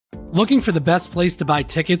Looking for the best place to buy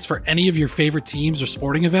tickets for any of your favorite teams or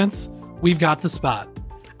sporting events? We've got the spot.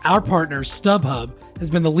 Our partner, StubHub, has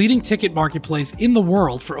been the leading ticket marketplace in the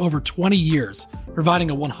world for over 20 years, providing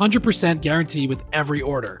a 100% guarantee with every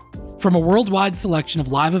order. From a worldwide selection of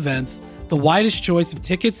live events, the widest choice of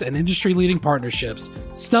tickets and industry-leading partnerships,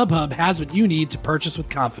 StubHub has what you need to purchase with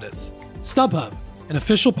confidence. StubHub, an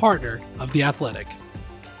official partner of The Athletic.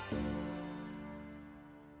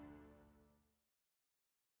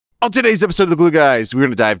 On today's episode of The Glue Guys, we're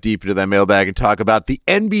going to dive deep into that mailbag and talk about the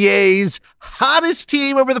NBA's hottest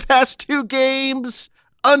team over the past 2 games.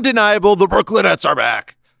 Undeniable, the Brooklyn Nets are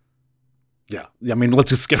back. Yeah, I mean,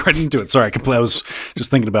 let's just get right into it. Sorry, I was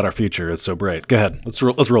just thinking about our future. It's so bright. Go ahead. Let's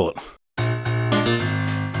roll it.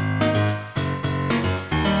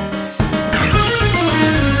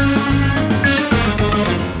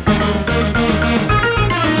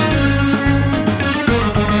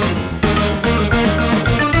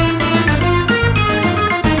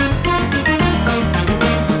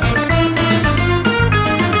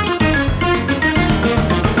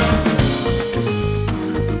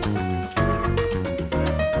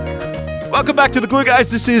 Welcome back to The Glue Guys.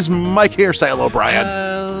 This is Mike Hairstyle O'Brien.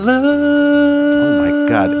 Hello. Oh my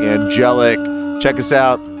God, angelic. Check us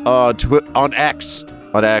out on X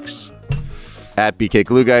at BK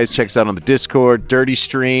Glue Guys. Check us out on the Discord, Dirty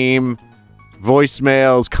Stream,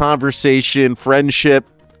 voicemails, conversation, friendship,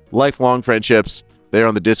 lifelong friendships. They're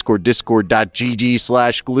on the Discord,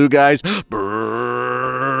 discord.gg/glue guys. Right.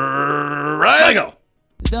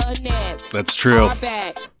 The Nets. That's true. Are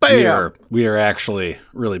back. Bam! We are actually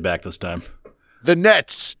really back this time. The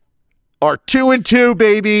Nets are 2-2,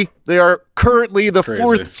 baby. They are currently the Crazy.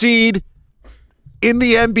 4th seed in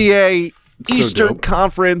the NBA It's so Eastern dope.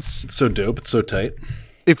 Conference. It's so dope. It's so tight.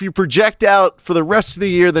 If you project out for the rest of the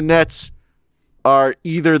year, the Nets are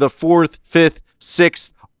either the 4th, 5th,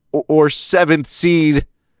 6th, or 7th seed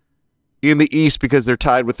in the East because they're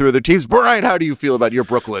tied with 3 other teams. Brian, how do you feel about your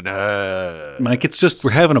Brooklyn? Mike, it's just we're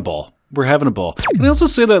having a ball. We're having a ball. Can I also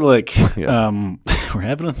say that Yeah. we're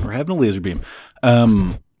having a laser beam.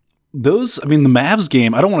 The Mavs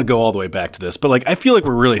game, I don't want to go all the way back to this, but I feel like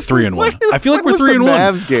we're really 3-1. I feel like we're 3-1.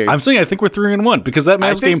 Mavs game? I'm saying I think we're 3-1 because that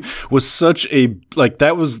Mavs game was such a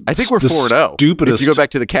that was. I think we're the 4-0. Stupidest. If you go back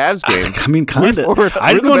to the Cavs game, I mean, kind of.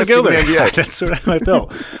 I didn't want to go there. That's what I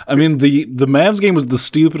felt. I mean, the Mavs game was the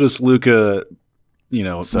stupidest Luka,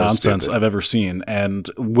 nonsense stupid. I've ever seen, and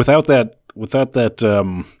without that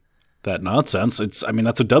nonsense, that's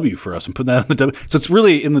a W for us. I'm putting that in the W. So it's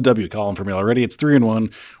really in the W column for me already. It's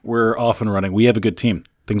 3-1. We're off and running. We have a good team.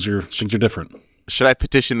 Things are different. should I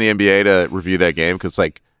petition the NBA to review that game? Because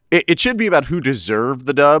it should be about who deserved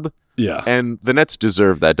the dub. Yeah. And the Nets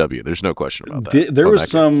deserve that W. There's no question about that. There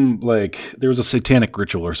was there was a satanic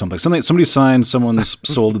ritual or something. Somebody signed someone's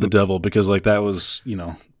soul to the devil because that was,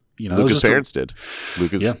 Luca's parents did.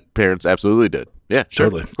 Luca's parents absolutely did. Yeah, sure,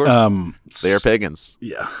 totally. Of course. They are pagans.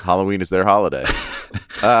 Yeah. Halloween is their holiday.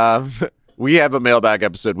 We have a mailbag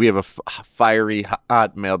episode. We have a fiery,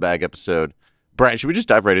 hot mailbag episode. Brian, should we just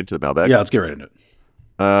dive right into the mailbag? Yeah, let's get right into it.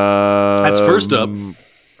 That's first up.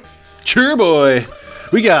 Sure, boy.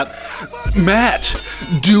 We got Matt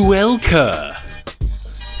Duelka.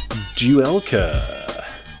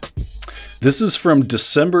 This is from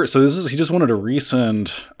December. So he just wanted to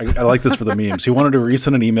resend. I like this for the memes. He wanted to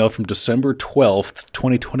resend an email from December 12th,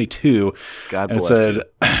 2022. God bless you.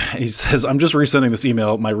 He says, I'm just resending this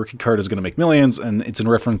email. My rookie card is going to make millions. And it's in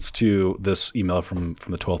reference to this email from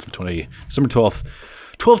the 12th of December 12th.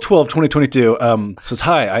 12/12/2022 says,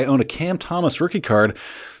 hi, I own a Cam Thomas rookie card,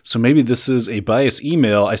 so maybe this is a biased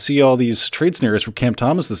email. I see all these trade scenarios for Cam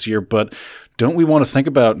Thomas this year, but don't we want to think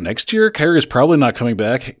about next year? Kyrie is probably not coming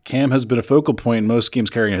back. Cam has been a focal point in most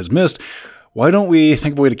games Kyrie has missed. Why don't we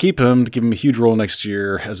think of a way to keep him, to give him a huge role next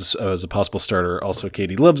year as a possible starter? Also,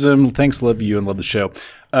 Katie loves him. Thanks, love you, and love the show.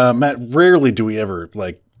 Matt, rarely do we ever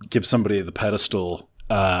give somebody the pedestal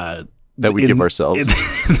that we give ourselves.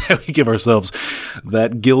 That we give ourselves,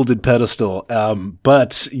 that gilded pedestal.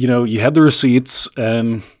 But, you had the receipts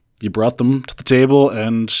and you brought them to the table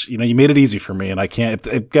and, you made it easy for me. And I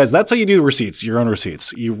can't, guys, that's how you do the receipts, your own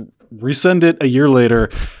receipts. You resend it a year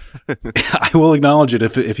later. I will acknowledge it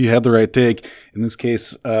if you had the right take. In this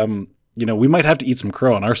case, we might have to eat some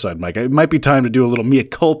crow on our side, Mike. It might be time to do a little mea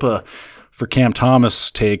culpa for Cam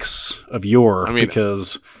Thomas takes of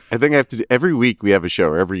because I think I have to do, every week we have a show,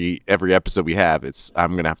 or every episode we have,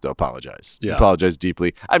 I'm going to have to apologize. Yeah. Apologize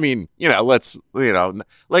deeply. I mean, I don't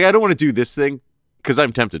want to do this thing because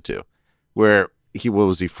I'm tempted to, where what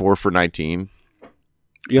was he, 4 for 19?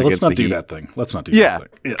 Yeah, let's not do that thing. Let's not do that thing.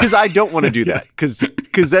 Yeah, because I don't want to do that because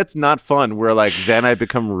because that's not fun. Where like then I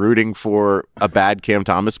become rooting for a bad Cam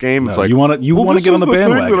Thomas game. It's No, like you want to this get on is the thing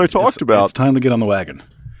bandwagon. that I talked about. It's time to get on the wagon.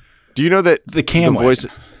 Do you know that The Cam voice,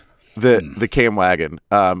 wagon. the Cam wagon,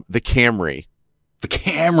 the Camry? The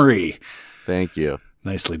Camry. Thank you.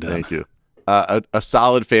 Nicely done. Thank you. A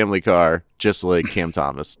solid family car, just like Cam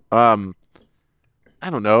Thomas. I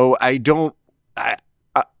don't know.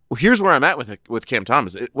 Here's where I'm at with Cam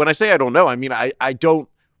Thomas. When I say I don't know, I mean I don't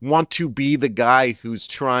want to be the guy who's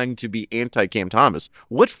trying to be anti-Cam Thomas.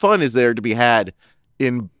 What fun is there to be had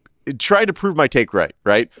in trying to prove my take right?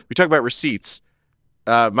 Right? We talk about receipts.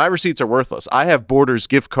 My receipts are worthless. I have Borders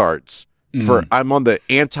gift cards I'm on the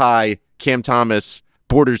anti-Cam Thomas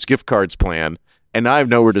Borders gift cards plan. And now I have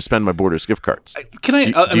nowhere to spend my Borders gift cards. Can I?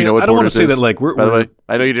 Do you know what I don't want Borders to say is? that like By the way,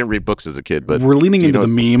 I know you didn't read books as a kid, but we're leaning do you into know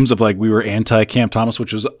the memes of like we were anti Cam Thomas,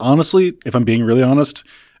 which is honestly, if I'm being really honest,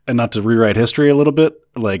 and not to rewrite history a little bit,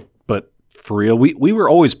 like, but for real, we were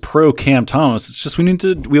always pro Cam Thomas. It's just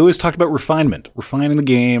we always talked about refining the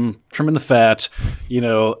game, trimming the fat,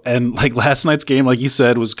 and like last night's game, like you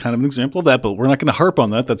said, was kind of an example of that. But we're not going to harp on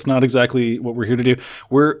that. That's not exactly what we're here to do.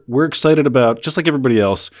 We're excited about, just like everybody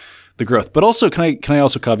else, the growth. But also, can I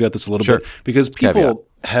also caveat this a little bit? Because people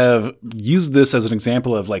have used this as an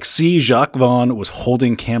example of like, see, Jacques Vaughn was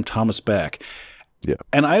holding Cam Thomas back. Yeah,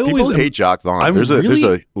 and I always people hate Jacques Vaughn. There's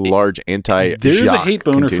a large anti. There's a hate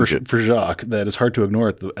boner for Jacques that is hard to ignore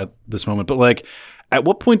at this moment. But like, at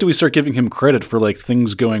what point do we start giving him credit for like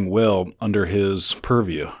things going well under his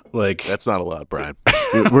purview? Like, that's not allowed, Brian.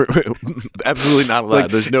 we're absolutely not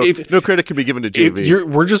allowed. There's no credit can be given to JV.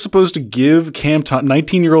 We're just supposed to give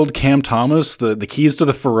 19-year-old Cam Thomas the keys to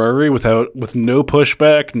the Ferrari with no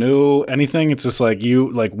pushback, no anything. It's just like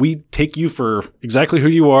we take you for exactly who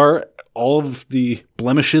you are, all of the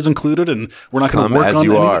blemishes included, and we're not going to work as on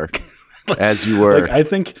you anything. are. As you were. Like, I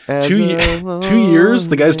think 2 years,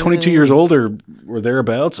 the guy's 22 years old or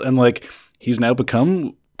thereabouts, and like he's now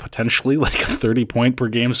become potentially like a 30-point per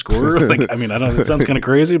game scorer. Like, I mean, I don't know, it sounds kind of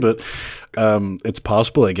crazy, but it's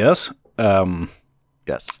possible, I guess.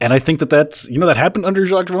 Yes. And I think that's, that happened under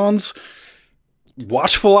Jacques Vaughn's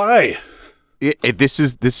watchful eye. This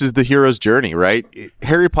is the hero's journey, right?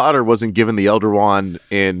 Harry Potter wasn't given the Elder Wand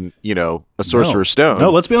in, a Sorcerer's Stone. No,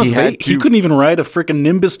 let's be honest. He couldn't even ride a freaking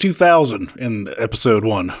Nimbus 2000 in episode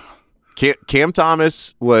 1. Cam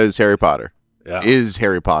Thomas was Harry Potter. Yeah. Is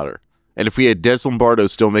Harry Potter. And if we had Des Lombardo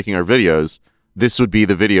still making our videos, this would be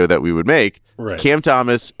the video that we would make. Right. Cam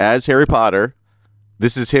Thomas as Harry Potter.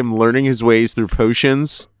 This is him learning his ways through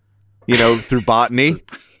potions, through botany.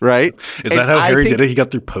 Right? Is that how Harry did it? He got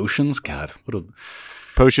through potions? God, what a...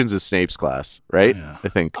 Potions is Snape's class, right? Yeah. I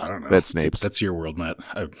think I don't know. That's Snape's. That's your world, Matt.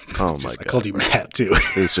 Oh my God. I called you Matt, too.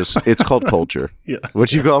 It's called culture. Yeah.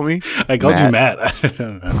 What'd you call me? I called you Matt. I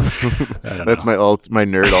don't That's know. my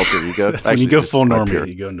nerd alter ego. That's when you go full normie,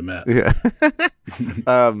 you go into Matt. Yeah.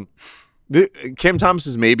 Cam Thomas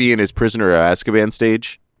is maybe in his Prisoner of Azkaban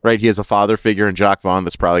stage, right? He has a father figure in Jacques Vaughn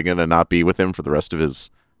that's probably going to not be with him for the rest of his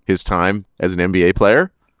time as an NBA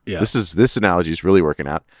player. Yeah. This analogy is really working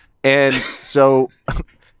out. And so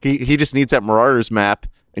he just needs that Marauders map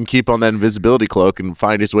and keep on that invisibility cloak and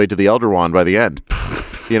find his way to the Elder Wand by the end.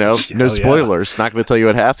 No spoilers. Not going to tell you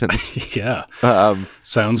what happens. Yeah. That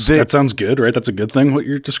sounds good, right? That's a good thing, what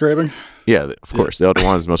you're describing? Yeah, of course. The Elder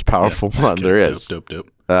Wand is the most powerful one there is. Dope.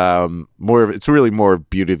 It's really more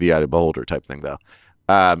beauty of the eye of the beholder type thing, though.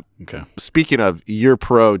 Okay. Speaking of, your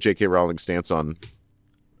pro J.K. Rowling stance on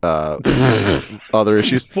other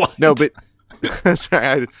issues. What? No, but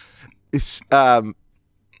sorry.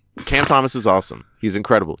 Cam Thomas is awesome. He's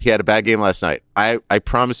incredible. He had a bad game last night. I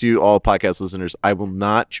promise you, all podcast listeners, I will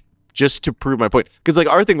not, just to prove my point, because like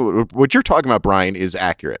our thing, what you're talking about, Brian, is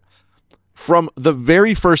accurate. From the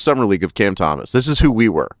very first summer league of Cam Thomas, this is who we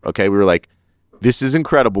were. Okay, we were like, this is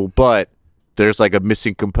incredible, but there's like a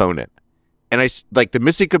missing component, and the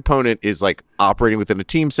missing component is like operating within a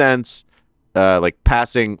team sense. Like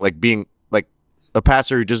passing, like being like a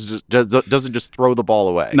passer who just doesn't just throw the ball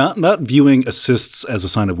away. Not viewing assists as a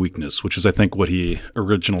sign of weakness, which is I think what he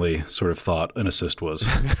originally sort of thought an assist was.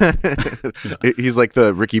 He's like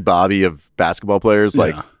the Ricky Bobby of basketball players,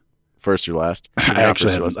 like first or last. I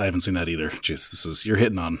haven't seen that either. Jeez, you're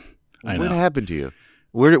hitting on. I know. What happened to you?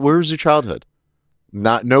 Where was your childhood?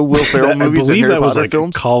 No Will Ferrell movies. I believe and Harry that was Potter like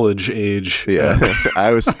films? college age. Yeah,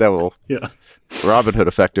 I was that will. Yeah. Robin Hood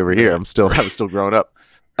effect over here. I was still growing up.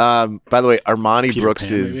 By the way, Armani Peter Brooks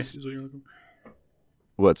Pan, is what you're looking for?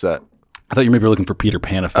 What's that? I thought you maybe were looking for Peter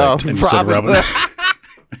Pan effect, and you said Robin.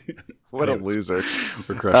 What a loser!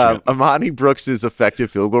 We're crushing it. Armani Brooks' effective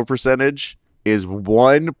field goal percentage is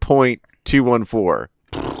 1.214,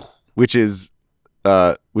 which is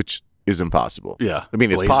which is impossible. Yeah. I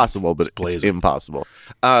mean, it's Blazing. possible, but it's impossible.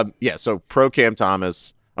 Yeah, so pro Cam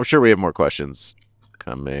Thomas. I'm sure we have more questions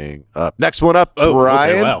coming up. Next one up,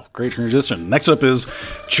 Ryan. Okay, wow. Great transition. Next up is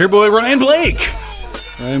Cheerboy Ryan Blake.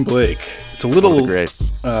 Ryan Blake. It's a little... One of the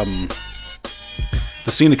greats.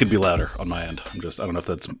 The scene that could be louder on my end. I don't know if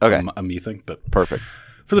that's a me thing, but... Perfect.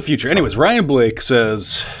 For the future. Anyways, Ryan Blake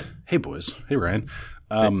says, hey, boys. Hey, Ryan.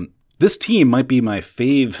 This team might be my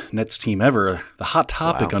fave Nets team ever. The hot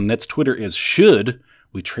topic on Nets Twitter is, should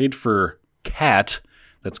we trade for Cat?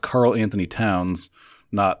 That's Karl Anthony Towns,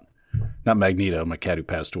 not Magneto, my cat who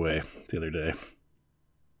passed away the other day.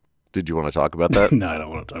 Did you want to talk about that? No, I don't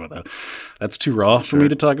want to talk about that. That's too raw for me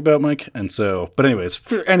to talk about, Mike. And so, but anyways,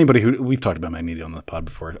 for anybody who, we've talked about Magneto on the pod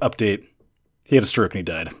before, update, he had a stroke and he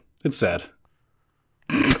died. It's sad.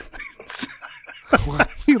 Why are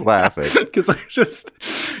you laughing? Because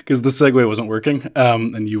the segue wasn't working,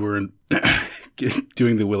 and you were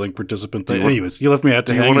doing the willing participant thing. Anyways, you left me out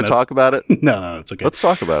to hang. Do you want to talk about it? No, it's okay. Let's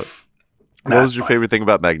talk about it. What was your favorite thing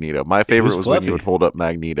about Magneto? My favorite was when you would hold up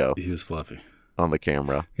Magneto. He was fluffy on the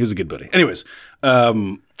camera. He was a good buddy. Anyways,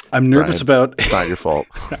 I'm nervous about... It's not your fault.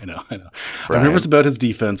 I know. I'm nervous about his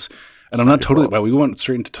defense, and I'm not totally... Wow, we went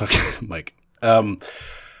straight into talking, Mike. I'm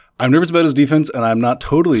nervous about his defense, and I'm not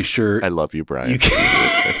totally sure... I love you, Brian.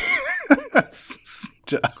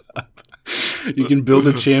 Stop. You can build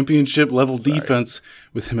a championship-level defense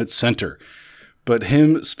with him at center. But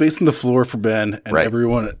him spacing the floor for Ben and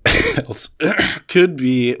everyone else could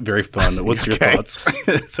be very fun. What's your thoughts?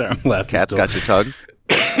 Sorry, I'm laughing. Cat's got your tongue?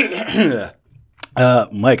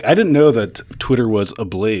 Mike, I didn't know that Twitter was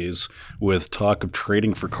ablaze with talk of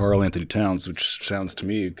trading for Karl Anthony Towns, which sounds to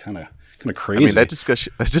me kind of crazy. I mean, that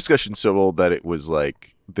discussion's so old that it was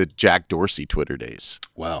like the Jack Dorsey Twitter days.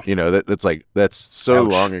 Wow. You know, that's so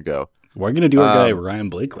long ago. Why are you going to do a guy Ryan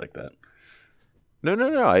Blake like that?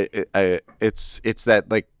 No. It's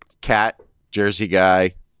that like cat Jersey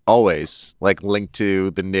guy always like linked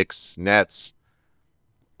to the Knicks Nets.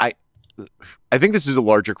 I think this is a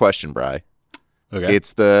larger question, Bri. Okay.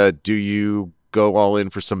 It's do you go all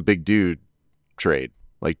in for some big dude trade?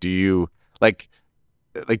 Like, do you like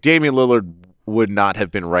Damian Lillard would not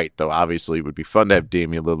have been right, though. Obviously, it would be fun to have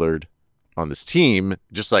Damian Lillard on this team.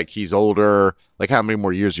 Just like he's older, like how many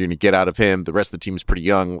more years are you going to get out of him? The rest of the team is pretty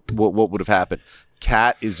young. What would have happened?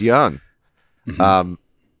 Cat is young. Mm-hmm.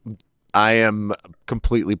 I am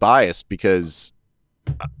completely biased because,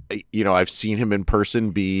 I've seen him in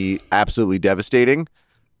person be absolutely devastating,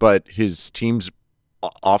 but his teams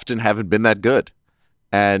often haven't been that good.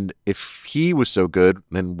 And if he was so good,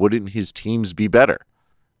 then wouldn't his teams be better?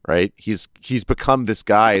 Right? He's become this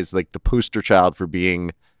guy is like the poster child for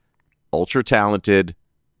being ultra talented,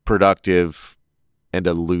 productive, and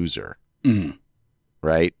a loser. Mm-hmm.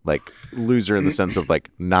 Right? Like loser in the sense of like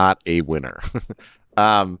not a winner.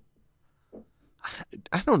 I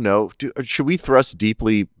don't know. Should we thrust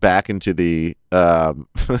deeply back into the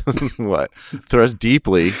what? Thrust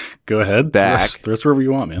deeply. Go ahead. Back. Thrust wherever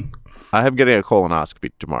you want, man. I am getting a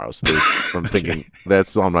colonoscopy tomorrow, so I'm thinking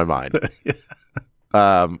that's on my mind.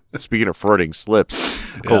 Speaking of freudian slips,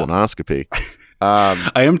 colonoscopy.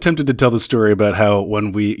 I am tempted to tell the story about how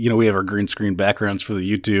when we have our green screen backgrounds for the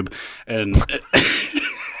YouTube, and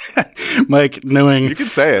Mike, knowing you can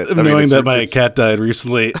say it, knowing that my cat died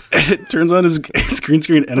recently, it turns on his green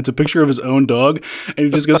screen and it's a picture of his own dog, and he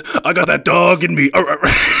just goes, "I got that dog in me."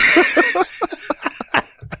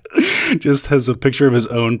 Just has a picture of his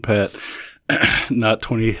own pet, not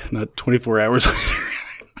 24 hours later.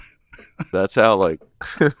 That's how like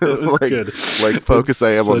good. Like focused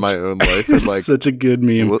I am on my own life. And like such a good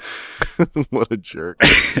meme. What a jerk.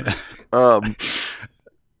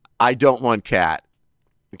 I don't want Cat.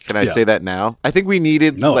 Can I say that now? I think we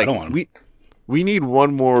needed. No, I don't want him. We need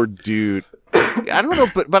one more dude. I don't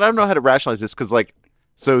know, but I don't know how to rationalize this because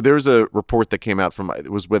so there's a report that came out from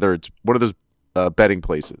whether it's one of those betting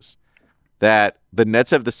places that the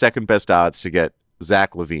Nets have the second best odds to get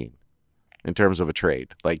Zach LaVine in terms of a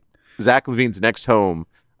trade. Like Zach LaVine's next home,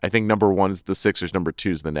 I think number 1 is the Sixers, number 2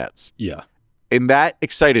 is the Nets. Yeah. And that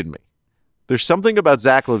excited me. There's something about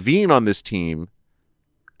Zach LaVine on this team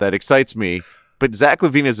that excites me, but Zach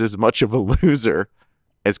LaVine is as much of a loser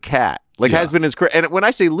as Cat. Has been his career. And when I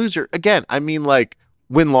say loser, again, I mean like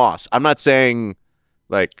win-loss. I'm not saying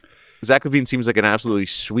like Zach LaVine seems like an absolutely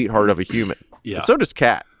sweetheart of a human. Yeah. But so does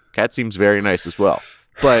Cat. Cat seems very nice as well.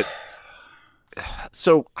 But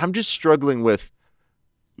so I'm just struggling with,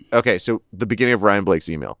 okay, so the beginning of Ryan Blake's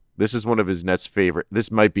email. This is one of his Nets favorite.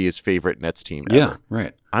 This might be his favorite Nets team ever. Yeah,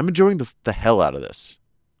 right. I'm enjoying the hell out of this.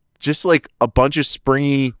 just like a bunch of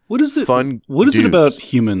springy, What is it? fun What is it dudes. about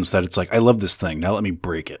humans that it's like, I love this thing. Now let me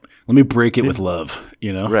break it. Let me break it with love.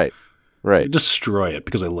 You know, Right. Destroy it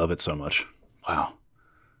because I love it so much. Wow.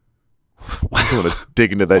 I want to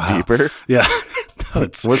dig into that deeper. Yeah. No,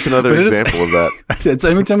 What's another example of that? It's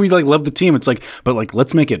every time we like love the team, it's like, but like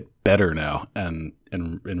let's make it better now and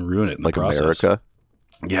ruin it in Like the process. America,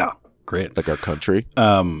 Yeah. Great. like our country.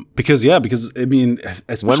 Because I mean,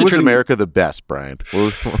 especially When was trading- America the best, Brian?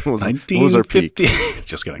 What was our peak? 1950.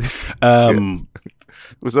 Just kidding.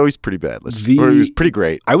 It was always pretty bad. Or it was pretty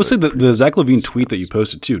great. I would say that the Zach LaVine tweet that you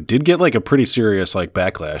posted too did get like a pretty serious like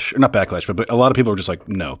backlash, or not backlash, but a lot of people were just like,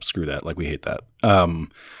 no, screw that. Like we hate that.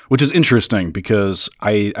 Which is interesting because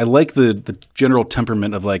I like the general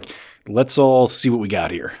temperament of like, let's all see what we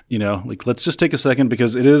got here. You know, like let's just take a second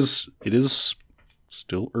because it is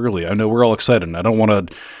still early. I know we're all excited and I don't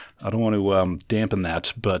want to dampen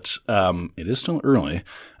that, but it is still early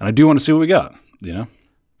and I do want to see what we got, you know?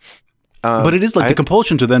 But it is like the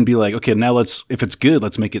compulsion to then be like, okay, now if it's good,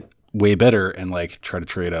 let's make it way better and like try to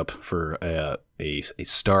trade up for a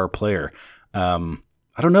star player. I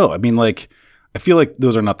don't know. I mean, like, I feel like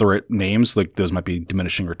those are not the right names. Like those might be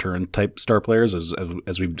diminishing return type star players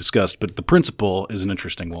as we've discussed, but the principle is an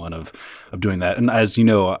interesting one of doing that. And as you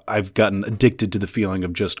know, I've gotten addicted to the feeling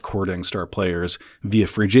of just courting star players via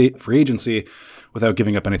free agency without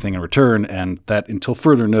giving up anything in return. And that until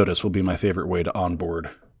further notice will be my favorite way to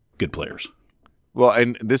onboard good players. Well,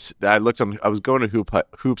 and this, I was going to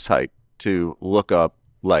Hoops Hype to look up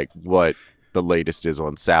like what the latest is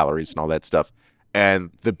on salaries and all that stuff.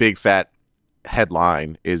 And the big fat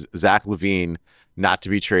headline is Zach LaVine not to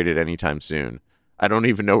be traded anytime soon. I don't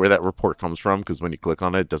even know where that report comes from because when you click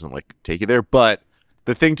on it, it doesn't like take you there. But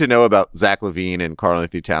the thing to know about Zach LaVine and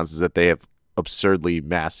Karl-Anthony Towns is that they have absurdly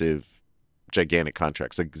massive, gigantic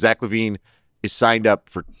contracts. Like Zach LaVine is signed up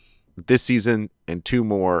for this season and 2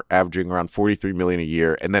 more, averaging around $43 million a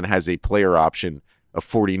year, and then has a player option of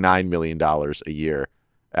 $49 million a year.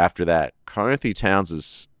 After that, Karl-Anthony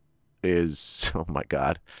Towns is oh my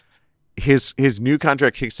god, his new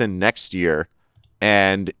contract kicks in next year,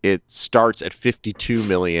 and it starts at $52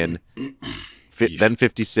 million, then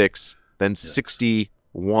 56, then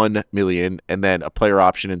 61 million, and then a player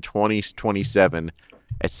option in 2027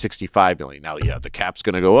 at $65 million. Now, yeah, the cap's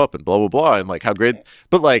going to go up and blah, blah, blah. And like how great,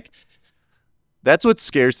 but like, that's what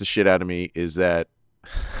scares the shit out of me is that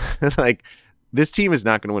like this team is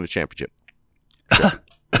not going to win a championship. So,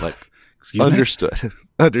 like,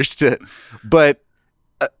 understood. But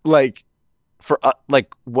like for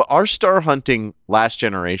like what our star hunting last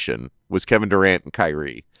generation was Kevin Durant and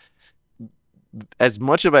Kyrie. As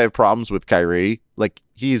much as I have problems with Kyrie, like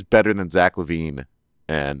he's better than Zach LaVine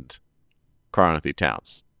and Karl-Anthony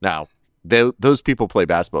Towns. Now, those people play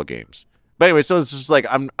basketball games. But anyway, so it's just like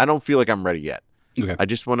I don't feel like I'm ready yet. Okay. I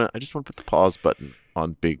just want to put the pause button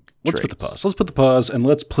on big Let's trades. put the pause and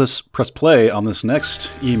let's press play on this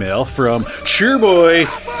next email from Cheerboy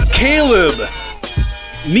Caleb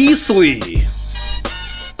Neasley.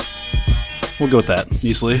 We'll go with that.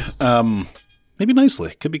 Neasley. Maybe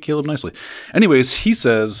Nicely. Could be Caleb Nicely. Anyways, he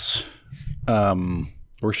says,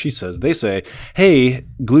 or she says, they say, hey,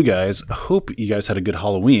 Glue Guys, hope you guys had a good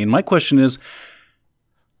Halloween. My question is,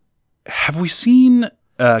 have we seen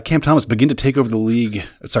Cam Thomas begin to take over the league?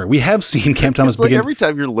 Sorry, we have seen Cam Thomas It's like begin. every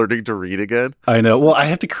time you're learning to read again. I know. Well, I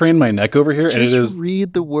have to crane my neck over here, and it is.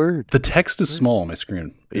 Read the word. The text is small on my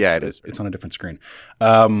screen. Yeah, it is. It's on a different screen.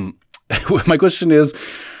 My question is,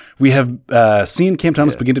 we have seen Cam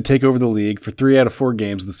Thomas begin to take over the league for 3 out of 4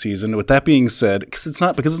 games this season. With that being said, because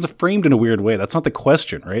it's framed in a weird way. That's not the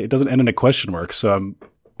question, right? It doesn't end in a question mark. So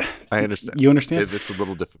I understand. You understand? It's a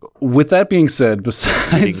little difficult. With that being said,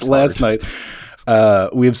 besides last night,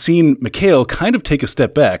 we have seen Mikhail kind of take a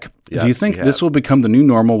step back. Yes, do you think this will become the new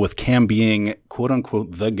normal with Cam being, quote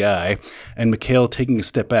unquote, the guy and Mikhail taking a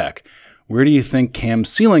step back? Where do you think Cam's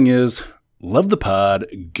ceiling is? Love the pod.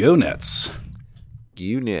 Go Nets.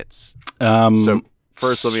 Units. So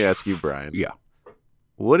first, let me ask you, Brian. Yeah.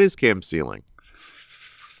 What is Cam's ceiling?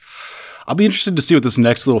 I'll be interested to see what this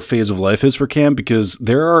next little phase of life is for Cam because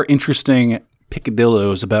there are interesting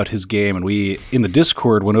picadillos about his game, and we in the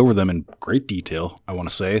Discord went over them in great detail. I want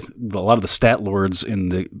to say a lot of the stat lords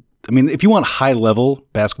if you want high level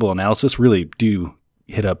basketball analysis, really do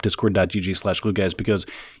hit up discord.gg/glueguys because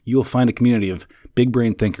you'll find a community of big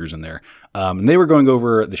brain thinkers in there. And they were going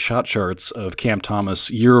over the shot charts of Cam Thomas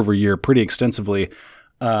year over year pretty extensively.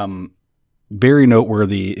 Very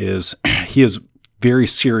noteworthy is he has very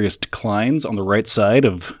serious declines on the right side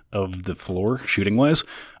of the floor shooting wise,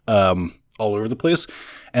 all over the place.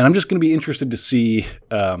 And I'm just going to be interested to see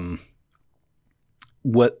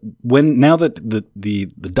now that the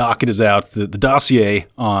docket is out, the dossier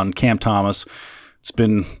on Cam Thomas, it's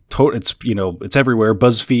been it's everywhere.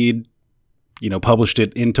 BuzzFeed, published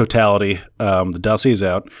it in totality. The dossier is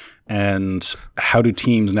out, and how do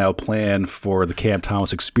teams now plan for the Cam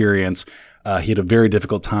Thomas experience? He had a very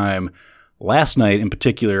difficult time last night, in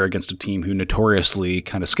particular, against a team who notoriously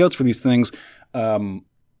kind of scouts for these things.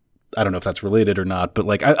 I don't know if that's related or not, but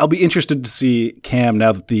like I'll be interested to see Cam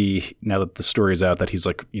now that the story is out that he's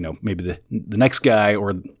like maybe the next guy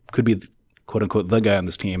or could be quote unquote the guy on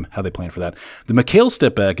this team. How they plan for that. The McHale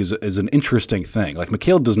step back is an interesting thing. Like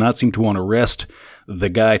McHale does not seem to want to wrest the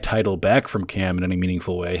guy title back from Cam in any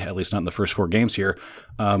meaningful way, at least not in the first 4 games here.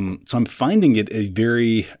 So I'm finding it a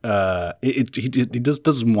very he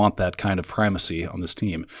doesn't want that kind of primacy on this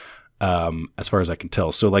team. As far as I can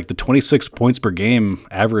tell. So like the 26 points per game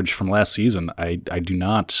average from last season, he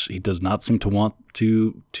does not seem to want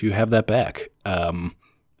to have that back.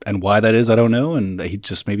 And why that is, I don't know. And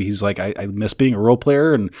maybe he's like, I miss being a role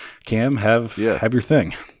player, and Cam, have your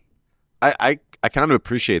thing. I kind of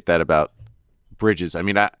appreciate that about Bridges. I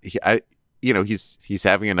mean, he's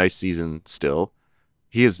having a nice season still.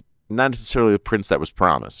 He is not necessarily the prince that was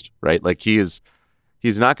promised, right? Like he's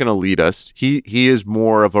not going to lead us. He is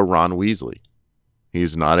more of a Ron Weasley.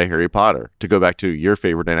 He's not a Harry Potter. To go back to your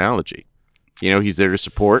favorite analogy, he's there to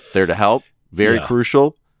support, there to help. Very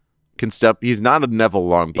crucial. Can step. He's not a Neville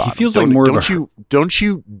Longbottom. He feels like more of a. Don't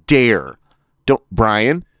you dare,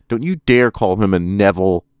 Brian. Don't you dare call him a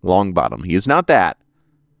Neville Longbottom. He is not that.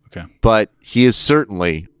 Okay, but he is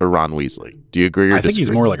certainly a Ron Weasley. Do you agree or disagree? I think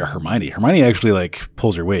he's more like a Hermione. Hermione actually like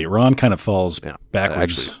pulls her weight. Ron kind of falls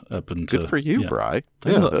backwards up into. Good for you, Bri.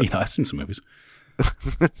 I've seen some movies.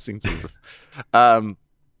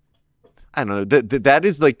 I don't know. That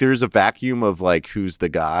is like there's a vacuum of like who's the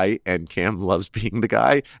guy, and Cam loves being the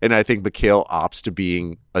guy, and I think McHale opts to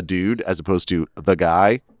being a dude as opposed to the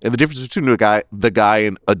guy. And the difference between the guy,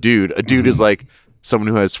 and a dude is like someone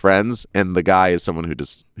who has friends, and the guy is someone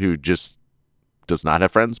who just does not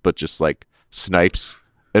have friends, but just like snipes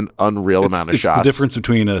an unreal amount of shots. It's the difference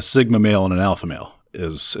between a sigma male and an alpha male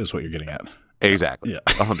is what you're getting at. Exactly. Yeah.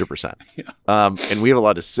 100%. And we have a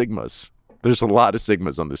lot of sigmas. There's a lot of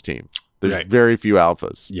sigmas on this team. There's very few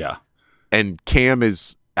alphas. Yeah. And Cam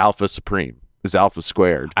is alpha supreme. Is alpha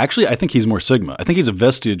squared. Actually, I think he's more sigma. I think he's a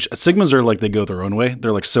vestige. Sigmas are like they go their own way.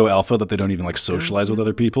 They're like so alpha that they don't even like socialize with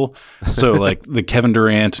other people. So like the Kevin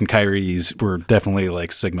Durant and Kyrie's were definitely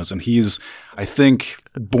like sigmas, and he's, I think,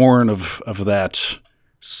 born of that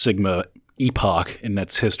sigma epoch in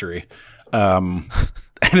Nets history. And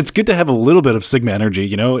it's good to have a little bit of sigma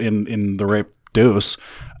energy, in the right dose.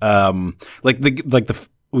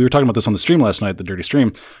 We were talking about this on the stream last night, the Dirty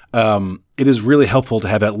Stream. It is really helpful to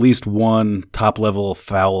have at least one top-level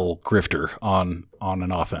foul grifter on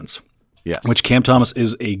an offense. Yes. Which Cam Thomas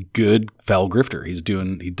is a good foul grifter. He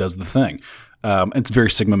does the thing. It's very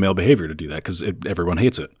sigma male behavior to do that because everyone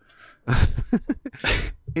hates it.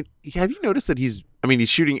 Have you noticed that he's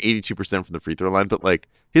shooting 82% from the free throw line, but like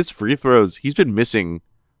his free throws, he's been missing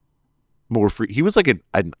more free. He was like a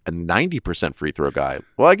 90% free throw guy.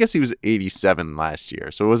 Well, I guess he was 87 last year,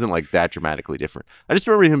 so it wasn't like that dramatically different. I just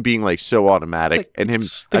remember him being like so automatic, and him.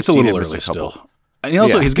 It's a little early still. And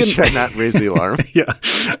also, he's getting. Should I not raise the alarm? Yeah.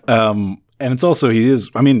 And it's also he is.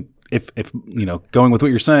 I mean, if going with what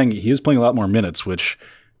you're saying, he is playing a lot more minutes, which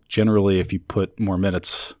generally, if you put more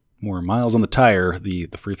minutes, more miles on the tire, the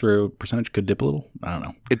free throw percentage could dip a little. I don't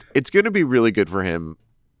know. It's going to be really good for him.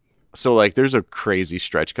 So, like, there's a crazy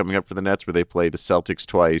stretch coming up for the Nets where they play the Celtics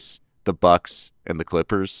twice, the Bucks, and the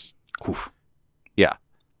Clippers. Oof. Yeah.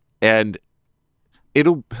 And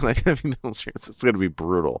it'll, it's going to be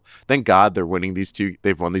brutal. Thank God they're winning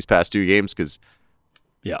they've won these past 2 games because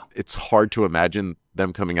it's hard to imagine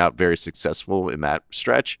them coming out very successful in that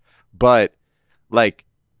stretch. But, like,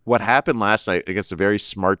 what happened last night against a very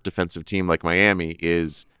smart defensive team like Miami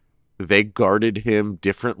is they guarded him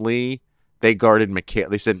differently. They guarded McHale.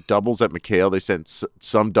 They sent doubles at McHale. They sent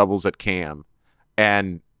some doubles at Cam,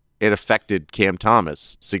 and it affected Cam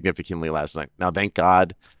Thomas significantly last night. Now, thank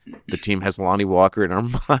God, the team has Lonnie Walker and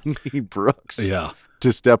Armani Brooks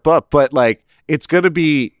to step up. But like, it's going to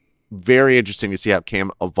be very interesting to see how Cam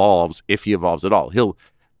evolves, if he evolves at all. He'll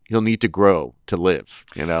need to grow to live.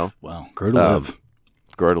 Wow, grow to live.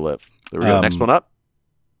 Grow to live. There we go. Next one up.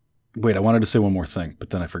 Wait, I wanted to say one more thing, but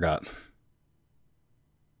then I forgot.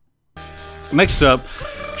 Next up,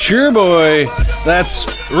 cheer boy, that's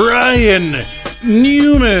Ryan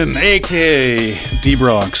Newman, a.k.a.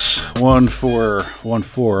 D-Bronx,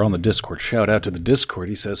 1414 on the Discord. Shout out to the Discord.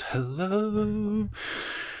 He says, hello.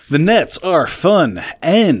 The Nets are fun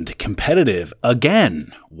and competitive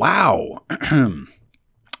again. Wow.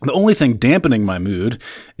 The only thing dampening my mood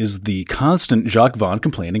is the constant Jacques Vaughn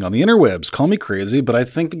complaining on the interwebs. Call me crazy, but I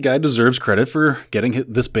think the guy deserves credit for getting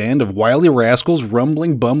this band of wily rascals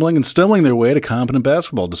rumbling, bumbling, and stumbling their way to competent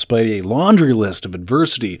basketball despite a laundry list of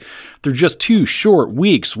adversity through just 2 short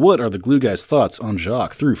weeks. What are the Glue Guys' thoughts on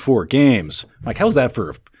Jacques through 4 games? Mike, how's that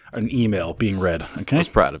for an email being read? Okay, I was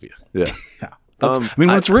proud of you. Yeah. Yeah. I mean,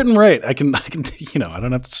 when it's written right, I can, I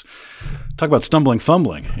don't have to talk about stumbling,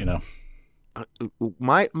 fumbling,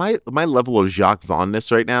 My level of Jacques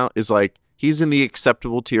Vaughn-ness right now is like he's in the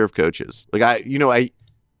acceptable tier of coaches. Like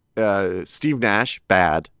Steve Nash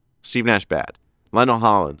bad, Lionel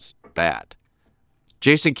Hollins bad,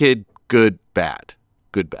 Jason Kidd good bad,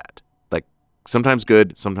 like sometimes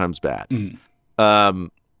good, sometimes bad.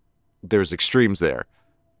 There's extremes there.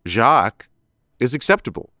 Jacques is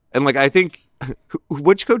acceptable, and like I think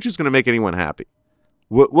which coach is going to make anyone happy?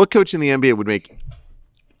 What coach in the NBA would make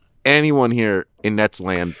anyone here in Nets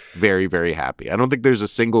land very, very happy? I don't think there's a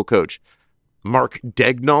single coach. Mark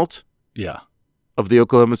Daignault, of the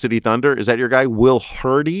Oklahoma City Thunder, is that your guy? Will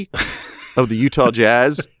Hardy of the Utah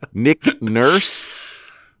Jazz, Nick Nurse.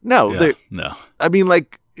 No. I mean,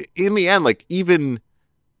 like in the end, like even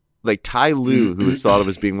like Ty Lue, who is thought of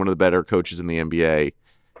as being one of the better coaches in the NBA,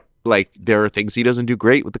 like there are things he doesn't do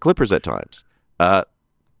great with the Clippers at times.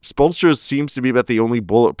 Spoelstra seems to be about the only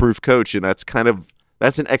bulletproof coach, and that's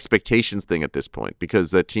an expectations thing at this point because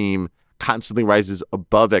the team constantly rises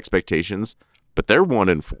above expectations, but they're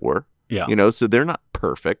 1-4. Yeah. So they're not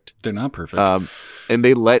perfect. They're not perfect. And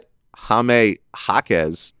they let Jaime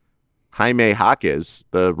Jaquez,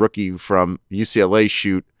 the rookie from UCLA,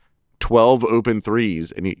 shoot 12 open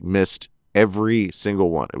threes, and he missed every single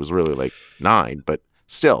one. It was really like 9, but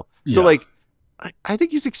still. Yeah. So like, I think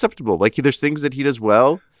he's acceptable. Like there's things that he does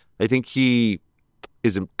well. I think he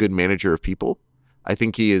is a good manager of people. I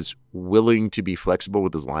think he is willing to be flexible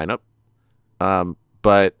with his lineup.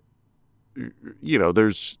 But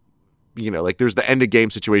there's the end of game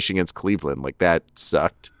situation against Cleveland. Like that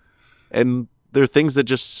sucked. And there are things that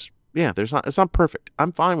just, it's not perfect.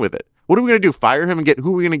 I'm fine with it. What are we going to do? Fire him and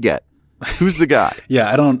who are we going to get? Who's the guy?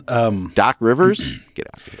 I don't, Doc Rivers? Get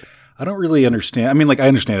out of here. I don't really understand. I mean, like I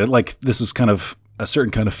understand it. Like this is kind of a certain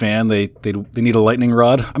kind of fan. They need a lightning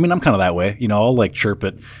rod. I mean, I'm kind of that way. I'll like chirp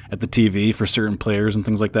it at the TV for certain players and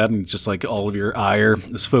things like that. And it's just like all of your ire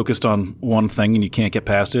is focused on one thing and you can't get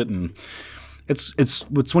past it. And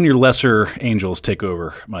it's when your lesser angels take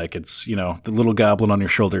over, Mike. It's, the little goblin on your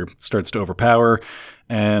shoulder starts to overpower.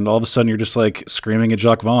 And all of a sudden you're just like screaming at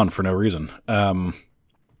Jacques Vaughn for no reason.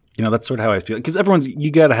 That's sort of how I feel. Because you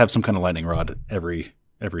got to have some kind of lightning rod every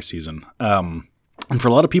season. And for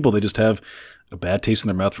a lot of people, they just have a bad taste in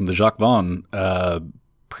their mouth from the Jacques Vaughn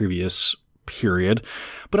previous period.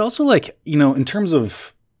 But also, like, in terms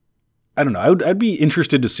of, I don't know, I'd be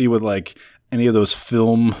interested to see what, like, any of those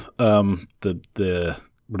film,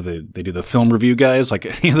 what do they do, the film review guys, like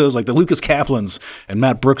any of those, like the Lucas Kaplans and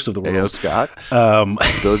Matt Brooks of the world. A.O. Scott?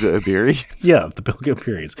 Bill Gabiri? Yeah, the Bill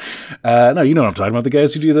Gabiris. No, you know what I'm talking about. The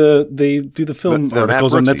guys who do the film the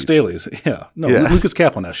articles on Nets Dailies. Yeah. No, yeah. Lucas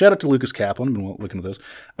Kaplan now. Shout out to Lucas Kaplan. I've been looking at those.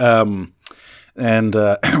 And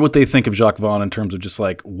what they think of Jacques Vaughn in terms of just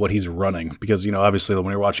like what he's running. Because, obviously when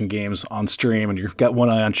you're watching games on stream and you've got one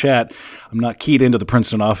eye on chat, I'm not keyed into the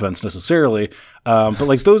Princeton offense necessarily. But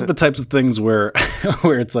like those are the types of things where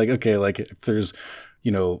it's like, okay, like if there's,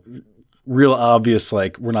 real obvious,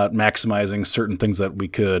 like we're not maximizing certain things that we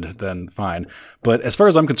could, then fine. But as far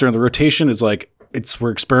as I'm concerned, the rotation is like,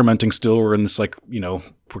 we're experimenting still. We're in this like, we're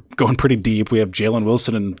going pretty deep. We have Jalen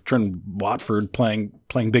Wilson and Trent Watford playing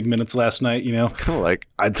big minutes last night, Kind of like,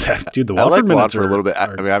 dude, the Watford minutes Watford a little bit. I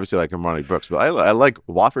mean, obviously like Armani Brooks, but I like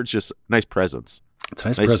Watford's just nice presence. It's a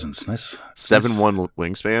nice presence. Nice 7'1"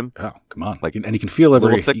 wingspan. Oh, come on. Like, and he can feel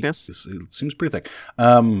every little thickness. It seems pretty thick.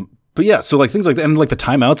 But yeah, so like things like that, and like the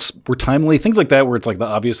timeouts were timely, things like that, where it's like the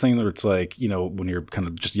obvious thing where it's like, when you're kind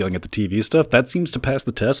of just yelling at the TV stuff, that seems to pass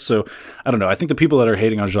the test. So I don't know. I think the people that are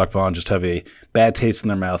hating on Jacques Vaughn just have a bad taste in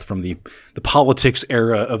their mouth from the politics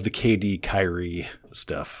era of the KD Kyrie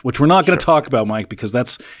stuff, which we're not going to talk about, Mike, because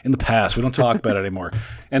that's in the past. We don't talk about it anymore.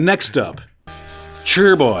 And next up,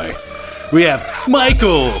 Cheer Boy, we have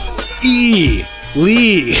Michael E.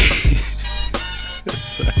 Lee.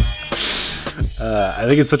 I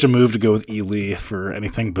think it's such a move to go with E. Lee for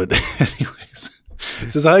anything, but anyways. It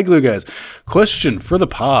says, hi, Glue Guys. Question for the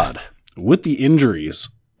pod. With the injuries,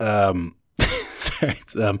 with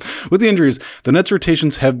the injuries, the Nets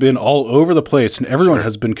rotations have been all over the place, and everyone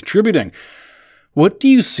has been contributing. What do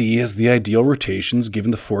you see as the ideal rotations given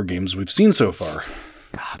the 4 games we've seen so far?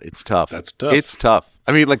 God, it's tough. That's tough. It's tough.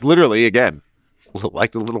 I mean, like literally, again,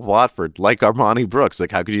 like the little Watford, like Armani Brooks.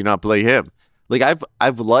 Like, how could you not play him? Like,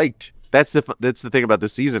 I've liked. That's the thing about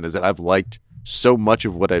this season is that I've liked so much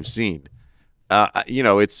of what I've seen.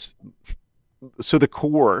 It's so the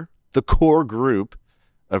core group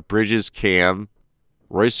of Bridges, Cam,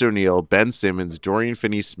 Royce O'Neal, Ben Simmons, Dorian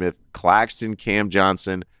Finney-Smith, Claxton, Cam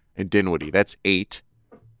Johnson, and Dinwiddie. That's 8.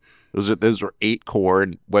 Those are 8 core,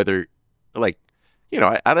 and whether like.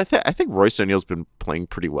 I think Royce O'Neal's been playing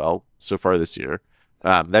pretty well so far this year.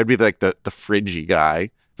 That'd be like the fringy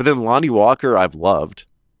guy. But then Lonnie Walker, I've loved.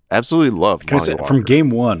 Absolutely loved Lonnie Walker. From game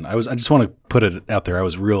one, I just want to put it out there. I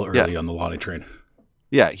was real early on the Lonnie train.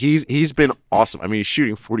 Yeah, he's been awesome. I mean, he's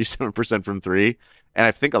shooting 47% from 3, and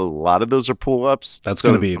I think a lot of those are pull-ups. That's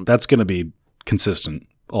gonna be consistent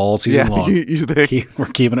all season long. You think? We're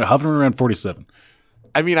keeping it hovering around 47.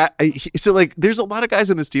 I mean, so like, there's a lot of guys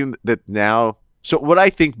on this team that now. So what I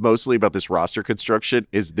think mostly about this roster construction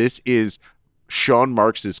is this is Sean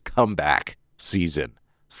Marks' comeback season.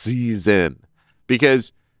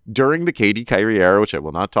 Because during the KD Kyrie era, which I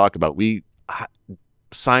will not talk about, we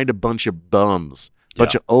signed a bunch of bums,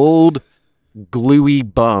 bunch of old gluey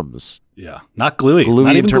bums. Yeah, not gluey. Gluey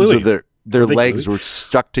not in terms gluey. of their legs were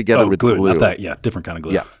stuck together with glue. Not that, yeah, different kind of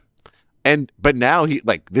glue. Yeah. But now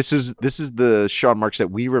this is the Sean Marks that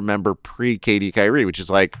we remember pre KD Kyrie, which is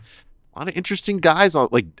like a lot of interesting guys on.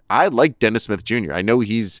 Like, I like Dennis Smith Jr. I know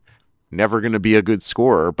he's never going to be a good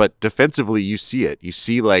scorer, but defensively you see it. You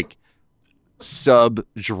see like sub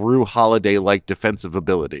Drew Holiday like defensive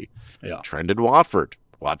ability. Yeah. Trended Watford.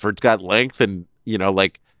 Watford's got length, and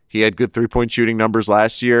like he had good 3-point shooting numbers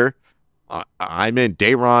last year. I'm in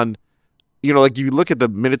Day'Ron. Like you look at the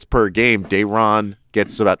minutes per game, Day'Ron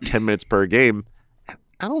gets about 10 minutes per game.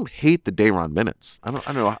 I don't hate the Day'Ron minutes. I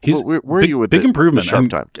don't know. Where are you with big improvement? The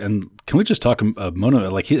sharp time? And can we just talk a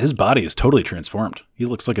moment? Like his body is totally transformed. He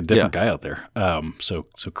looks like a different guy out there. So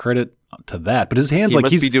credit to that. But his hands,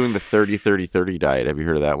 he's be doing the 30-30-30 diet. Have you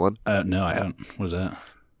heard of that one? No, I haven't. What is that?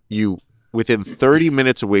 You within 30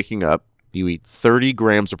 minutes of waking up, you eat 30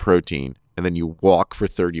 grams of protein, and then you walk for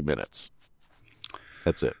 30 minutes.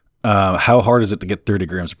 That's it. How hard is it to get 30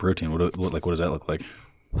 grams of protein? What does that look like?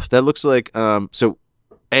 That looks like so.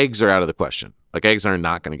 Eggs are out of the question. Like, eggs are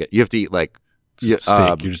not going to get. You have to eat like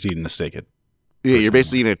steak. You're just eating a steak. You're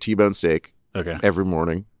basically eating a T-bone steak. Okay. Every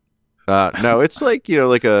morning. No, it's like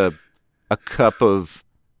like a cup of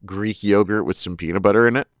Greek yogurt with some peanut butter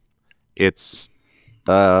in it. It's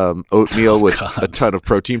oatmeal with a ton of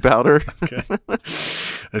protein powder.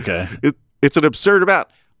 Okay. It's an absurd amount,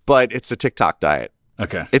 but it's a TikTok diet.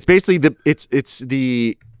 Okay. It's basically it's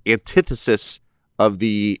the antithesis of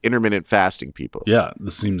the intermittent fasting people. Yeah,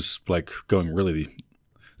 this seems like going really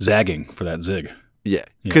zagging for that zig. Yeah,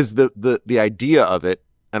 because the idea of it,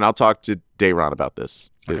 and I'll talk to Day'Ron about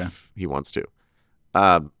this if he wants to,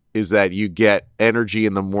 is that you get energy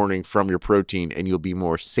in the morning from your protein, and you'll be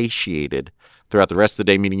more satiated throughout the rest of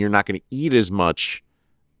the day. Meaning you're not going to eat as much,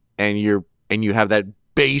 and you have that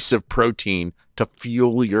base of protein to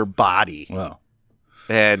fuel your body. Wow,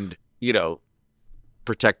 and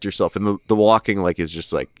protect yourself. And the walking is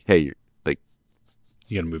just like, hey, you're like,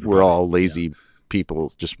 you gotta move. We're all lazy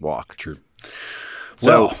people. Just walk. True.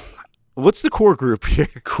 So, what's the core group here?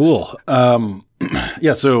 Cool.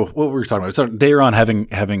 Yeah. So what were we talking about? So Day'Ron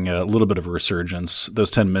having a little bit of a resurgence. Those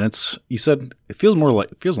 10 minutes, you said it feels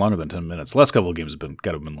longer than 10 minutes. The last couple of games got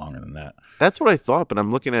to have been longer than that. That's what I thought, but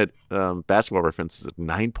I'm looking at Basketball References at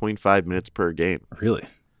 9.5 minutes per game. Really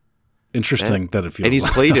interesting that it feels. And he's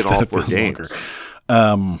played in all 4 games.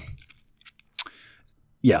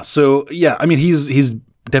 Yeah. So yeah, I mean, he's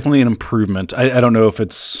definitely an improvement. I don't know if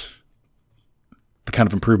it's the kind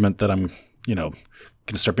of improvement that I'm,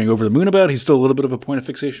 going to start being over the moon about. He's still a little bit of a point of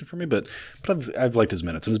fixation for me, but I've liked his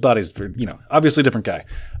minutes, and his body's, obviously a different guy.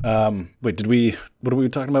 Wait, what are we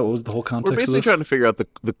talking about? What was the whole context? We're basically of this? trying to figure out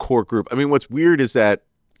the core group. I mean, what's weird is that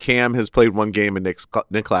Cam has played 1 game and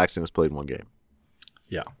Nick Claxton has played 1 game.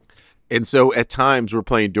 Yeah. And so at times we're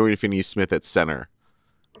playing Dorian Finney-Smith at center,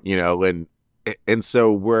 and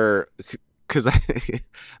so we're,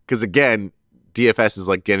 because again, DFS is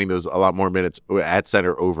like getting those a lot more minutes at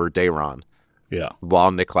center over Day'Ron. Yeah.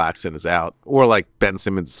 While Nick Claxton is out, or like Ben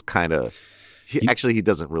Simmons kind of. He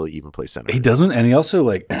doesn't really even play center. He doesn't, and he also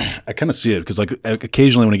I kind of see it because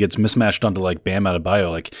occasionally when he gets mismatched onto Bam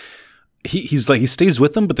Adebayo, he stays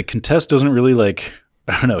with them, but the contest doesn't really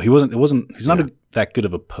I don't know. He's not that good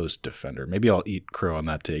of a post defender. Maybe I'll eat crow on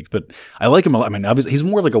that take, but I like him a lot. I mean, obviously he's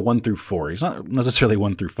more like a 1 through 4. He's not necessarily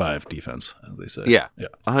 1 through 5 defense, as they say. Yeah.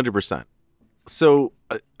 100%. So,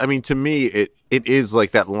 I mean, to me, it is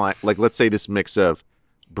like that line. Like, let's say this mix of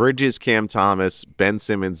Bridges, Cam Thomas, Ben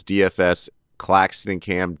Simmons, DFS, Claxton and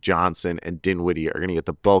Cam Johnson, and Dinwiddie are going to get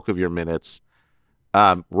the bulk of your minutes.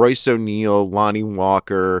 Royce O'Neal, Lonnie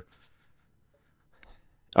Walker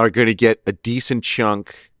are going to get a decent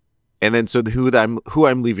chunk. And then so who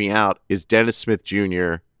I'm leaving out is Dennis Smith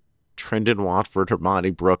Jr., Trendon Watford, or Monty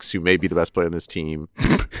Brooks, who may be the best player on this team.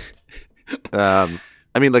 I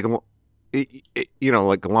mean, like, you know,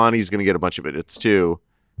 like Lonnie's going to get a bunch of minutes too.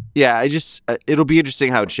 Yeah, it'll be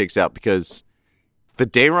interesting how it shakes out because the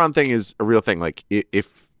Day'Ron thing is a real thing. Like,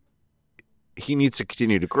 if he needs to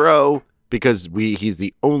continue to grow because he's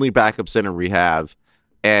the only backup center we have,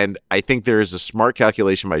 and I think there is a smart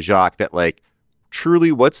calculation by Jacques that, like,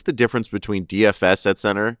 truly, what's the difference between DFS at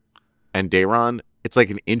center and Day'Ron? It's like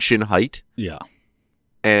an inch in height. Yeah.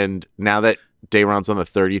 And now that Day'Ron's on the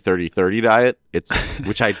 30-30-30 diet,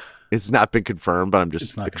 it's not been confirmed, but I'm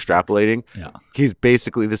just extrapolating. Yeah. He's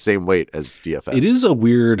basically the same weight as DFS. It is a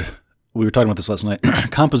weird, we were talking about this last night,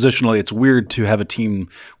 compositionally, it's weird to have a team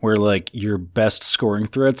where, like, your best scoring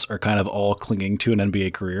threats are kind of all clinging to an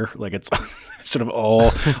NBA career. Like, it's sort of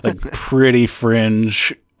all, like, pretty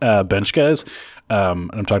fringe bench guys.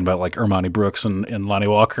 And I'm talking about, like, Armani Brooks and Lonnie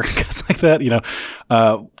Walker, guys like that, you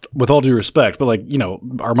know, with all due respect. But, like, you know,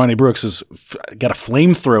 Armani Brooks has got a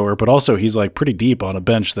flamethrower, but also he's, like, pretty deep on a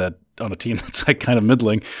bench on a team that's, like, kind of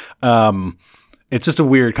middling. It's just a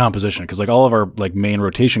weird composition because, like, all of our, like, main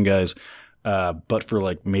rotation guys, but for,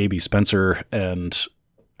 like, maybe Spencer and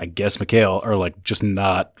I guess Mikhail are, like, just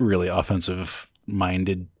not really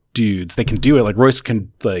offensive-minded dudes. They can do it. Like, Royce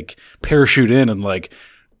can, like, parachute in and, like,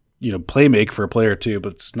 you know, play make for a player or two,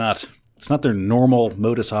 but it's not their normal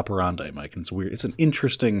modus operandi, Mike. And it's weird. It's an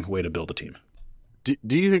interesting way to build a team.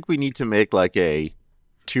 Do you think we need to make, like, a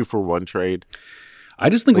 2-for-1 trade? I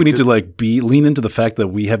just think we need to, like, lean into the fact that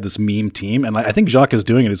we have this meme team. And I think Jacques is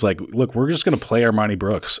doing it. It's like, look, we're just going to play Armani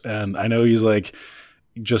Brooks. And I know he's, like,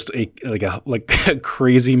 just a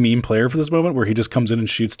crazy meme player for this moment where he just comes in and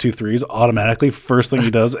shoots 2 threes automatically. First thing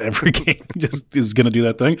he does every game, just is going to do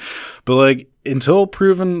that thing. But, like, until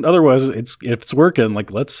proven otherwise, if it's working,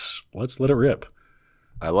 like, let's let it rip.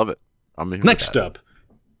 I love it. I'm here. Next up.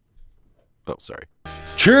 Oh, sorry.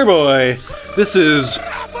 Cheer boy. This is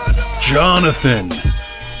Jonathan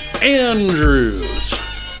Andrews.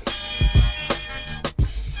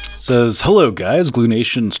 Says, hello, guys. Glue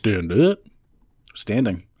Nation, stand up.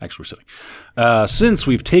 Standing. Actually, we're sitting. Since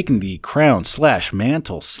we've taken the crown /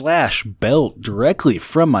 mantle / belt directly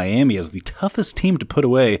from Miami as the toughest team to put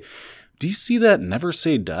away, do you see that never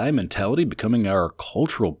say die mentality becoming our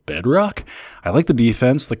cultural bedrock? I like the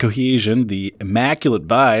defense, the cohesion, the immaculate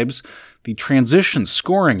vibes, the transition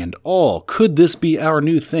scoring, and all. Could this be our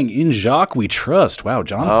new thing? In Jacques we trust. Wow,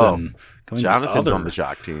 Jonathan. Jonathan's on the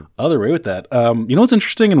Jacques team. Other way with that. You know what's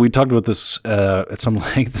interesting, and we talked about this at some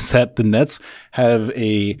length, is that the Nets have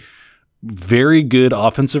a very good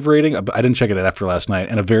offensive rating. I didn't check it out after last night,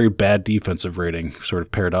 and a very bad defensive rating, sort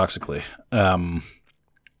of paradoxically, over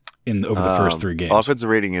the first 3 games. Offensive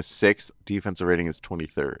rating is 6th. Defensive rating is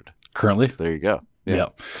 23rd. Currently? So there you go. Yeah.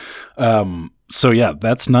 So, yeah,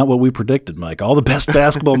 that's not what we predicted, Mike. All the best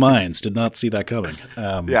basketball minds did not see that coming.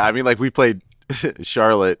 Yeah, I mean, like, we played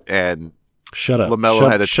Charlotte and shut up. LaMelo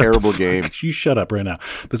had a terrible game. You shut up right now.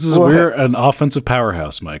 We're an offensive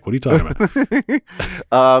powerhouse, Mike. What are you talking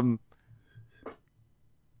about?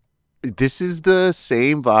 This is the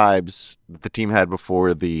same vibes the team had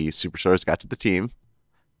before the superstars got to the team.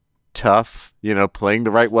 Tough, you know, playing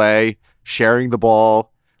the right way, sharing the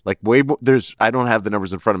ball. Like, way more, I don't have the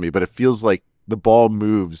numbers in front of me, but it feels like the ball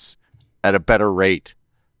moves at a better rate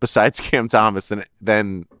besides Cam Thomas than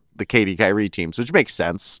the KD Kyrie teams, which makes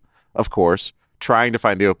sense, of course, trying to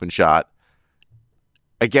find the open shot.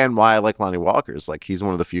 Again, why I like Lonnie Walker is, like, he's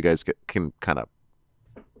one of the few guys that can kind of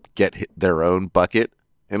get their own bucket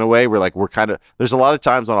in a way where, like, there's a lot of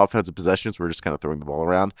times on offensive possessions we're just kind of throwing the ball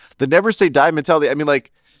around. The never say die mentality, I mean,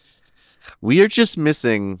 like, we are just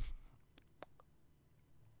missing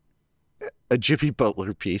a Jimmy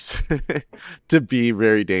Butler piece to be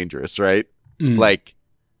very dangerous, right? Like,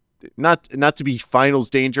 not to be finals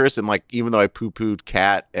dangerous, and, like, even though I poo-pooed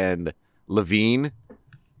Cat and Levine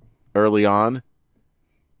early on,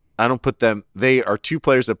 I don't put them. They are 2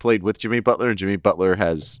 players that played with Jimmy Butler, and Jimmy Butler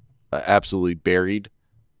has absolutely buried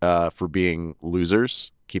for being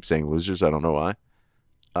losers. Keep saying losers. I don't know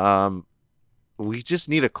why. We just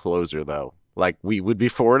need a closer, though. Like, we would be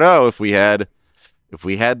 4-0 if we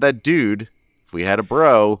had that dude. If we had a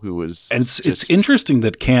bro who was. And it's interesting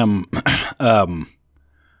that Cam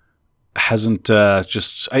hasn't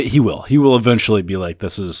he will eventually be like,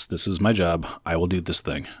 this is my job. I will do this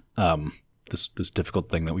thing. This difficult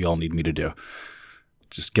thing that we all need me to do.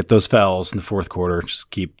 just get those fouls in the fourth quarter.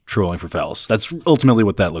 Just keep trolling for fouls. That's ultimately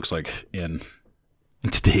what that looks like in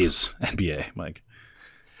today's NBA, Mike.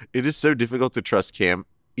 It is so difficult to trust Cam,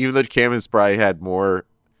 even though Cam has probably had more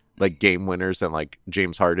like game winners than like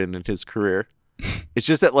James Harden in his career. It's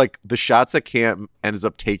just that like the shots that Cam ends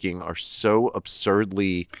up taking are so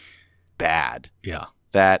absurdly bad. Yeah.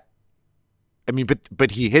 That, I mean,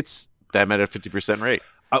 but he hits them at a 50% rate.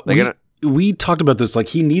 We talked about this. Like,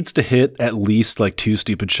 he needs to hit at least like 2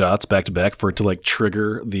 stupid shots back to back for it to like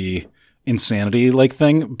trigger the insanity like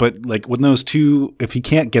thing. But like when those two, if he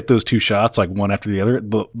can't get those 2 shots like one after the other,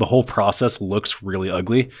 the whole process looks really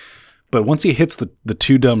ugly. But once he hits the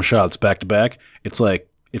 2 dumb shots back to back, it's like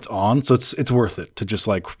it's on. So it's worth it to just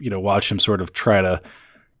like, you know, watch him sort of try to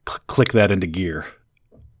click that into gear.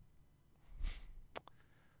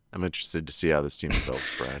 I'm interested to see how this team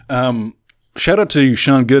develops, Brian. Shout out to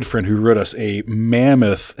Sean Goodfriend, who wrote us a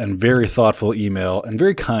mammoth and very thoughtful email and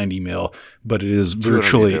very kind email, but it is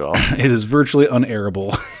virtually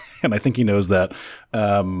unairable, and I think he knows that.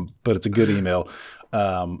 But it's a good email,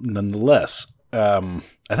 nonetheless. I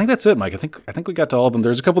think that's it, Mike. I think we got to all of them.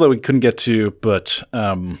 There's a couple that we couldn't get to, but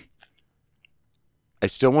I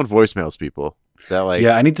still want voicemails, people. That like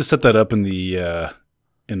I need to set that up in the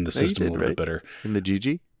system a little bit better. In the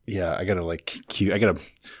GG. Yeah, I gotta I gotta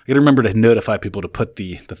remember to notify people to put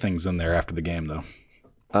the things in there after the game, though.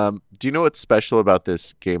 Do you know what's special about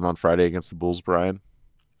this game on Friday against the Bulls, Brian?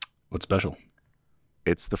 What's special?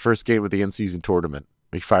 It's the first game of the in-season tournament.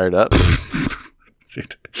 Are you fired up?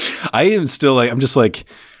 Dude, I am still like, I'm just like,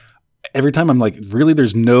 every time I'm like, really,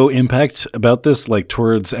 there's no impact about this, like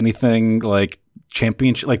towards anything like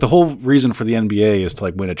championship. Like the whole reason for the NBA is to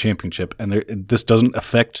like win a championship, and this doesn't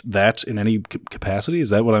affect that in any capacity.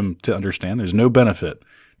 Is that what I'm to understand? There's no benefit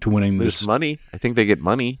to winning this. There's money. I think they get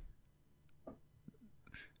money.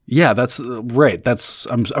 Yeah, that's right.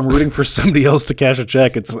 I'm rooting for somebody else to cash a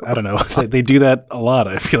check. It's, I don't know. They do that a lot,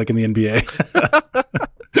 I feel like, in the NBA.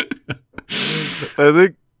 I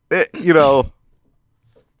think,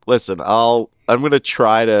 listen, I'm going to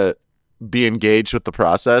try to be engaged with the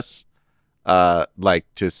process.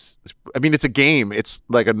 It's a game. It's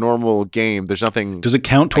like a normal game. There's nothing. Does it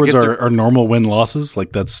count towards our normal win losses?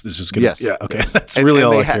 Like it's just gonna. Yes. Yeah. Okay. Yes. That's really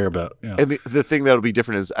all I care about. Yeah. And the thing that'll be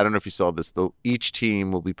different is, I don't know if you saw this. Each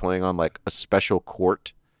team will be playing on like a special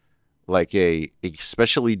court, like a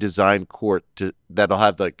specially designed court that'll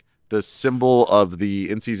have like the symbol of the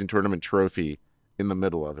in-season tournament trophy in the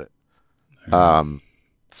middle of it.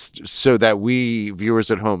 So that we viewers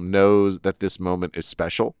at home knows that this moment is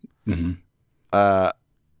special. Mm-hmm. I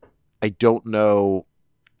don't know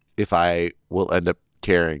if I will end up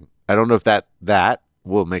caring. I don't know if that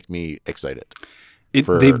will make me excited.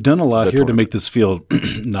 They've done a lot here to make this feel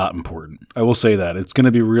not important. I will say that it's going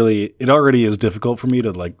to be really. It already is difficult for me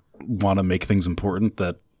to like want to make things important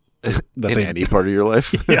that in any part of your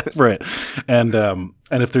life. Yeah, right. And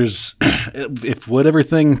if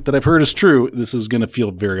everything that I've heard is true, this is going to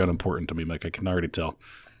feel very unimportant to me, Mike. I can already tell.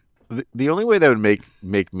 The only way that would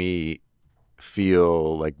make me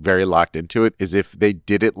feel like very locked into it is if they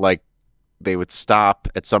did it like they would stop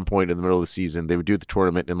at some point in the middle of the season. They would do the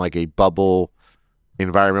tournament in like a bubble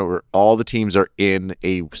environment where all the teams are in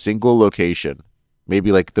a single location,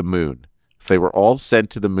 maybe like the moon. If they were all sent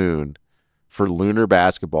to the moon for lunar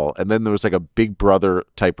basketball, and then there was like a Big Brother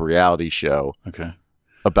type reality show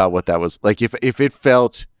about what that was like. If it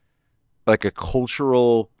felt like a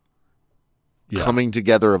cultural coming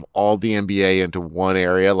together of all the NBA into one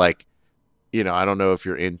area, like, I don't know if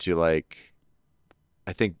you're into like,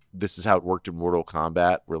 I think this is how it worked in Mortal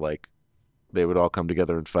Kombat, where like they would all come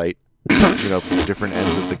together and fight, from different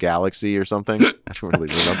ends of the galaxy or something. I don't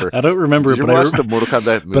really remember. I don't remember. Did you watch the Mortal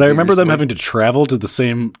Kombat movie? But I remember recently? them having to travel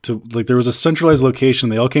to like there was a centralized location.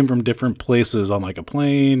 They all came from different places on like a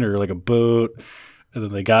plane or like a boat, and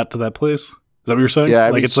then they got to that place. Is that what you're saying? Yeah,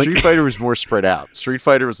 like Street Fighter was more spread out. Street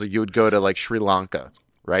Fighter was like you would go to like Sri Lanka,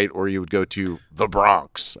 right? Or you would go to the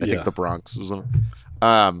Bronx. I think the Bronx was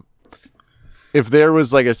on. If there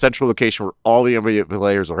was like a central location where all the NBA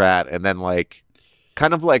players are at, and then like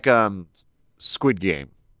kind of like Squid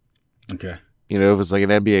Game. Okay. If it was like an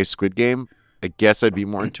NBA Squid Game, I guess I'd be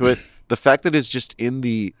more into it. The fact that it's just in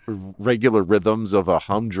the regular rhythms of a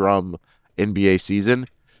humdrum NBA season,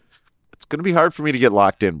 it's going to be hard for me to get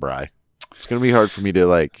locked in, Bri. It's going to be hard for me to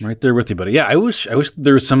like. I'm right there with you, buddy. Yeah, I wish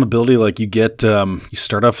there was some ability like you get you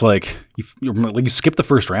start off like you skip the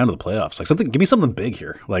first round of the playoffs. Like something, give me something big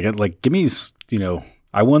here. Like give me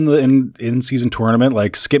I won the in season tournament.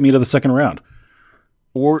 Like skip me to the second round.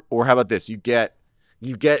 Or how about this? You get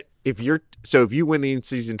if you win the in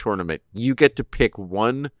season tournament, you get to pick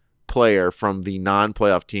one player from the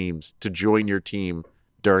non-playoff teams to join your team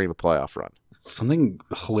during the playoff run. Something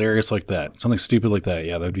hilarious like that. Something stupid like that.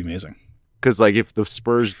 Yeah, that would be amazing. Because, like, if the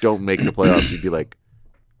Spurs don't make the playoffs, you'd be like,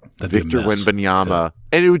 Victor Wembanyama.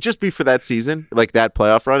 And it would just be for that season, like that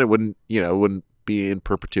playoff run. It wouldn't be in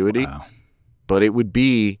perpetuity. Wow. But it would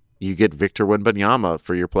be, you get Victor Wembanyama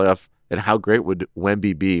for your playoff. And how great would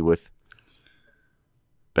Wemby be with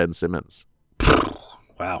Ben Simmons?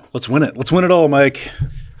 Wow. Let's win it. Let's win it all, Mike.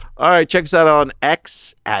 All right, check us out on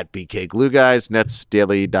X at BK Glue Guys,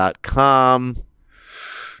 netsdaily.com.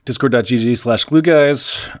 Discord.gg/Glue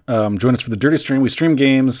Guys. Join us for the Dirty Stream. We stream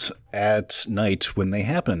games at night when they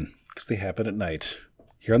happen, because they happen at night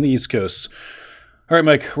here on the East Coast. All right,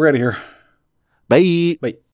 Mike, we're out of here. Bye. Bye.